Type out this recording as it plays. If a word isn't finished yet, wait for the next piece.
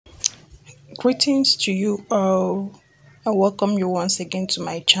Greetings to you all. I welcome you once again to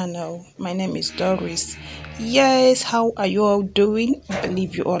my channel. My name is Doris. Yes, how are you all doing? I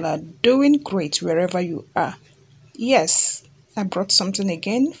believe you all are doing great wherever you are. Yes, I brought something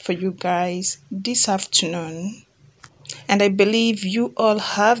again for you guys this afternoon. And I believe you all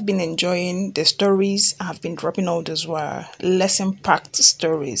have been enjoying the stories I've been dropping out as well. Lesson packed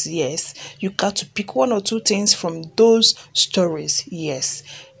stories. Yes, you got to pick one or two things from those stories. Yes.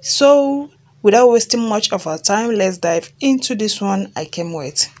 So, without wasting much of our time, let's dive into this one I came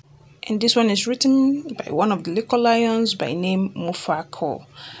with. And this one is written by one of the liquor lions by name Mufaku.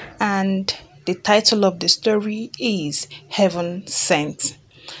 And the title of the story is Heaven Sent.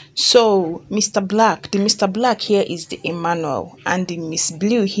 So, Mr. Black here is the Emmanuel, and the Miss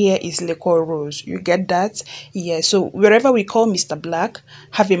Blue here is LIQUOROSE. You get that? Yeah. So wherever we call Mr. Black,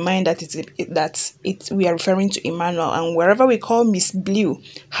 have in mind that we are referring to Emmanuel, and wherever we call Miss Blue,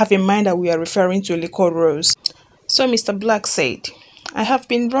 have in mind that we are referring to LIQUOROSE. So Mr. Black said, "I have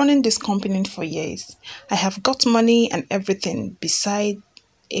been running this company for years. I have got money and everything beside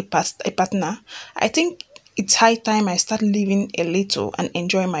a partner. I think it's high time I start living a little and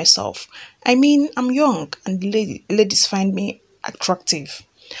enjoy myself. I mean, I'm young and ladies find me attractive.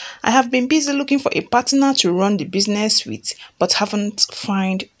 I have been busy looking for a partner to run the business with, but haven't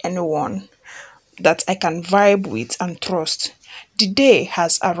found anyone that I can vibe with and trust. The day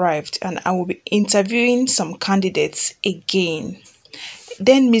has arrived and I will be interviewing some candidates again."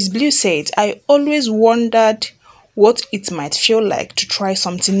 Then Miss Blue said, "I always wondered what it might feel like to try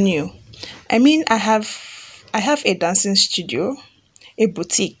something new. I mean, I have a dancing studio, a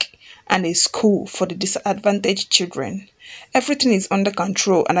boutique, and a school for the disadvantaged children. Everything is under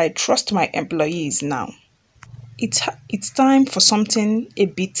control and I trust my employees now. It's time for something a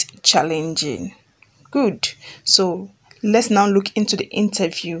bit challenging." Good. So let's now look into the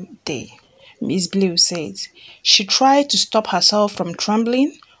interview day. Miss Blue says she tried to stop herself from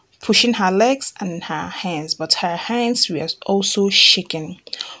trembling, pushing her legs and her hands, but her hands were also shaking.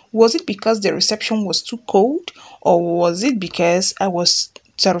 Was it because the reception was too cold, or was it because I was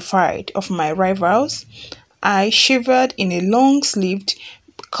terrified of my rivals? I shivered in a long-sleeved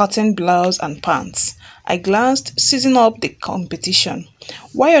cotton blouse and pants. I glanced, seizing up the competition.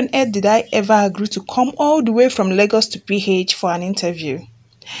 Why on earth did I ever agree to come all the way from Lagos to PH for an interview?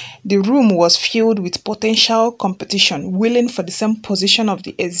 The room was filled with potential competition willing for the same position of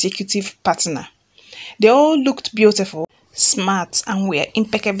the executive partner. They all looked beautiful, smart, and were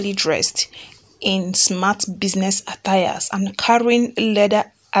impeccably dressed in smart business attires and carrying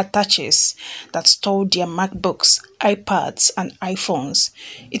leather attaches that stored their MacBooks, iPads, and iPhones.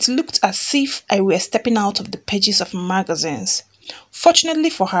 It looked as if I were stepping out of the pages of magazines. Fortunately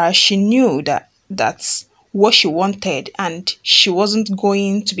for her, she knew that's what she wanted and she wasn't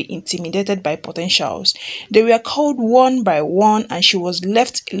going to be intimidated by potentials. They were called one by one and she was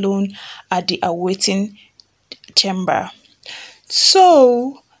left alone at the awaiting chamber.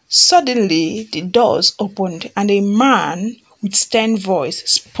 So suddenly the doors opened and a man with stern voice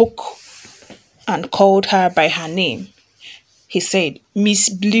spoke and called her by her name. He said, "Miss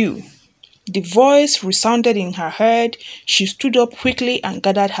Blue." The voice resounded in her head. She stood up quickly and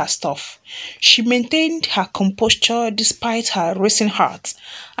gathered her stuff. She maintained her composure despite her racing heart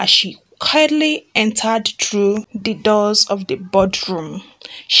as she quietly entered through the doors of the boardroom.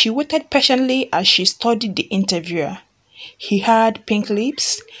 She waited patiently as she studied the interviewer. He had pink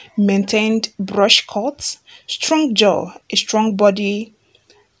lips, maintained brush cuts, strong jaw, a strong body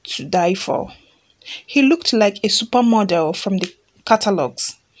to die for. He looked like a supermodel from the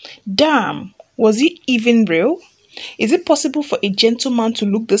catalogs. Damn, was he even real? Is it possible for a gentleman to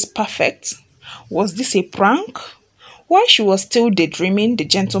look this perfect? Was this a prank? While she was still daydreaming, the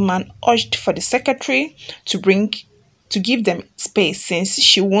gentleman urged for the secretary to give them space since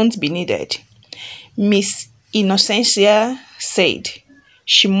she won't be needed. Miss Innocencia said.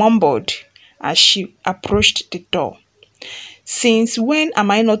 She mumbled as she approached the door. "Since when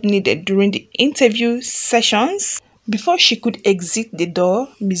am I not needed during the interview sessions?" Before she could exit the door,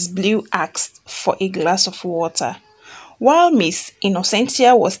 Miss Blue asked for a glass of water. While Miss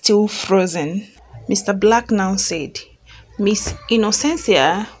Innocencia was still frozen, Mr. Black now said, "Miss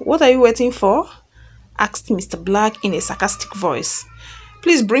Innocencia, what are you waiting for?" asked Mr. Black in a sarcastic voice.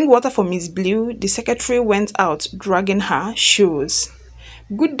 "Please bring water for Miss Blue." The secretary went out, dragging her shoes.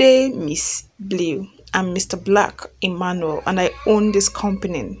 "Good day, Miss Blue. I'm Mr. Black, Emmanuel, and I own this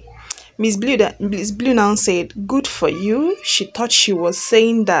company." Miss Blue now said, "Good for you." She thought she was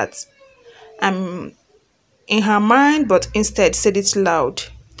saying that in her mind, but instead said it loud.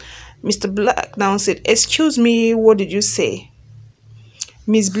 Mr. Black now said, "Excuse me, what did you say?"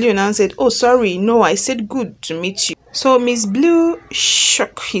 Miss Blue now said, "Oh, sorry, no, I said good to meet you." So Miss Blue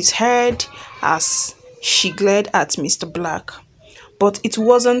shook his head as she glared at Mr. Black. But it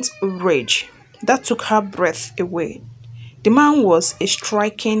wasn't rage that took her breath away. The man was a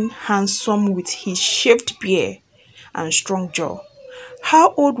striking, handsome with his shaved beard and strong jaw.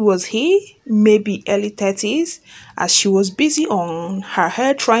 How old was he? Maybe early 30s, as she was busy on her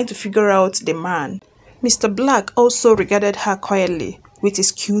head trying to figure out the man. Mr. Black also regarded her quietly with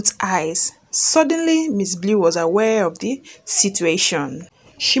his cute eyes. Suddenly, Miss Blue was aware of the situation.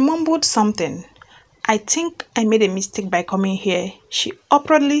 She mumbled something. "I think I made a mistake by coming here." She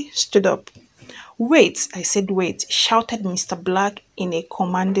awkwardly stood up. "Wait," I said, "wait," shouted Mr. Black in a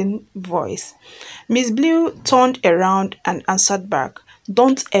commanding voice. Miss Blue turned around and answered back,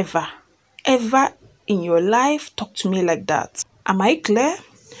 "Don't ever in your life talk to me like that. Am I clear?"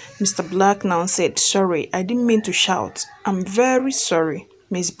 Mr. Black now said, "Sorry, I didn't mean to shout. I'm very sorry,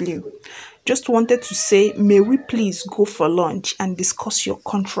 Miss Blue. Just wanted to say, may we please go for lunch and discuss your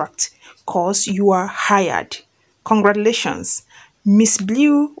contract, cause you are hired. Congratulations." Miss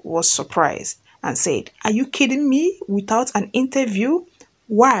Blue was surprised and said, "Are you kidding me? Without an interview?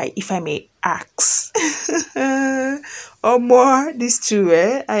 Why, if I may ask?" Or more, these two,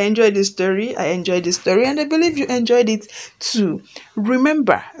 I enjoyed the story. And I believe you enjoyed it too.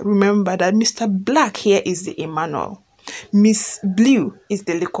 Remember that Mr. Black here is the Emmanuel. Miss Blue is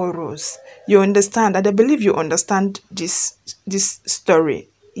the LIQUOROSE. You understand? And I believe you understand this story.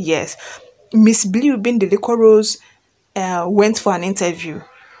 Yes. Miss Blue, being the LIQUOROSE, went for an interview.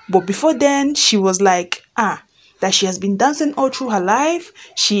 But before then, she was like, that she has been dancing all through her life.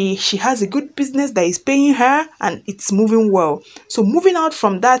 She has a good business that is paying her and it's moving well. So moving out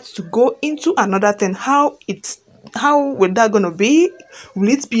from that to go into another thing, how will that gonna be? Will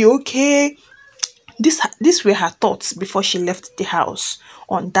it be okay? These were her thoughts before she left the house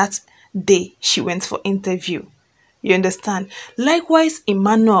on that day she went for interview. You understand? Likewise,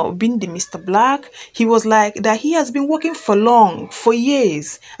 Emmanuel, being the Mr. Black, he was like that he has been working for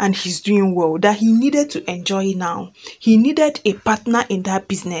years, and he's doing well, that he needed to enjoy now. He needed a partner in that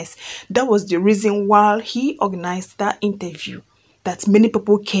business. That was the reason why he organized that interview, that many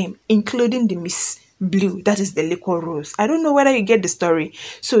people came, including the Miss Blue, that is the LIQUOROSE. I don't know whether you get the story.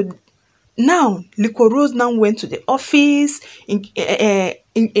 So now, LIQUOROSE now went to the office.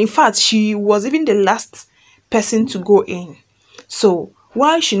 In fact, she was even the last person to go in. So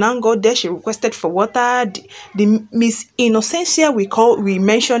while she now got there, she requested for water. The Miss Innocencia we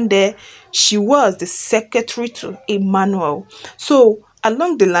mentioned there, she was the secretary to Emmanuel. So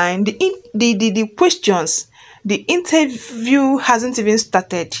along the line, the questions, the interview hasn't even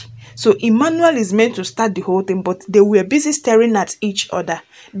started. So Emmanuel is meant to start the whole thing, but they were busy staring at each other.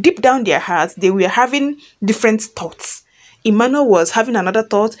 Deep down their hearts, they were having different thoughts. Emmanuel was having another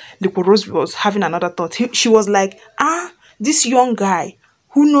thought. LIQUOROSE was having another thought. She was like, this young guy,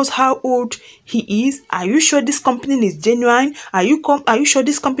 who knows how old he is? Are you sure this company is genuine? Are you sure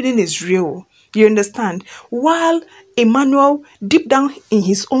this company is real? You understand? While Emmanuel, deep down in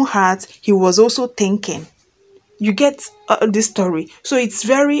his own heart, he was also thinking. You get this story. So it's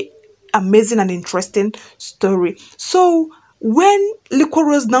very amazing and interesting story. So when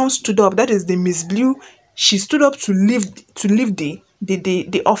LIQUOROSE now stood up, that is the Miss Blue, she stood up to leave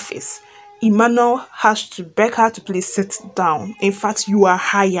the office. Emmanuel has to beg her to please sit down. In fact, you are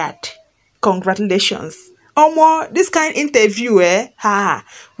hired. Congratulations. This kind of interview,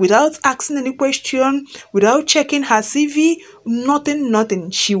 without asking any question, without checking her CV, nothing.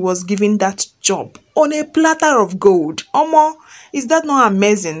 She was given that job on a platter of gold. Is that not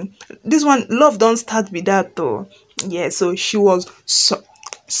amazing? This one, love don't start with that though. Yeah, so she was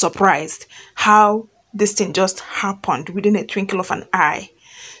surprised how this thing just happened within a twinkle of an eye.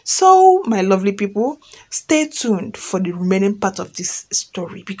 So, my lovely people, stay tuned for the remaining part of this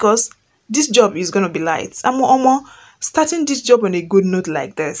story, because this job is going to be light. I'm starting this job on a good note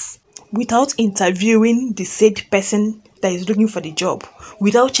like this, without interviewing the said person that is looking for the job,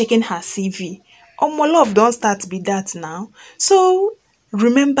 without checking her CV. Love don't start with that now. So,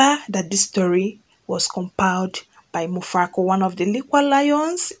 remember that this story was compiled by Mufaku, one of the liquor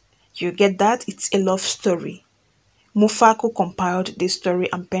lions. You get that? It's a love story. Mufaku compiled this story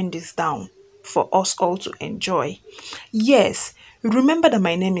and penned this down for us all to enjoy. Yes, remember that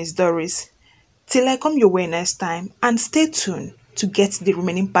my name is Doris. Till I come your way next time, and stay tuned to get the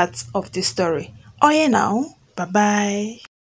remaining parts of this story. Oh yeah now, bye bye.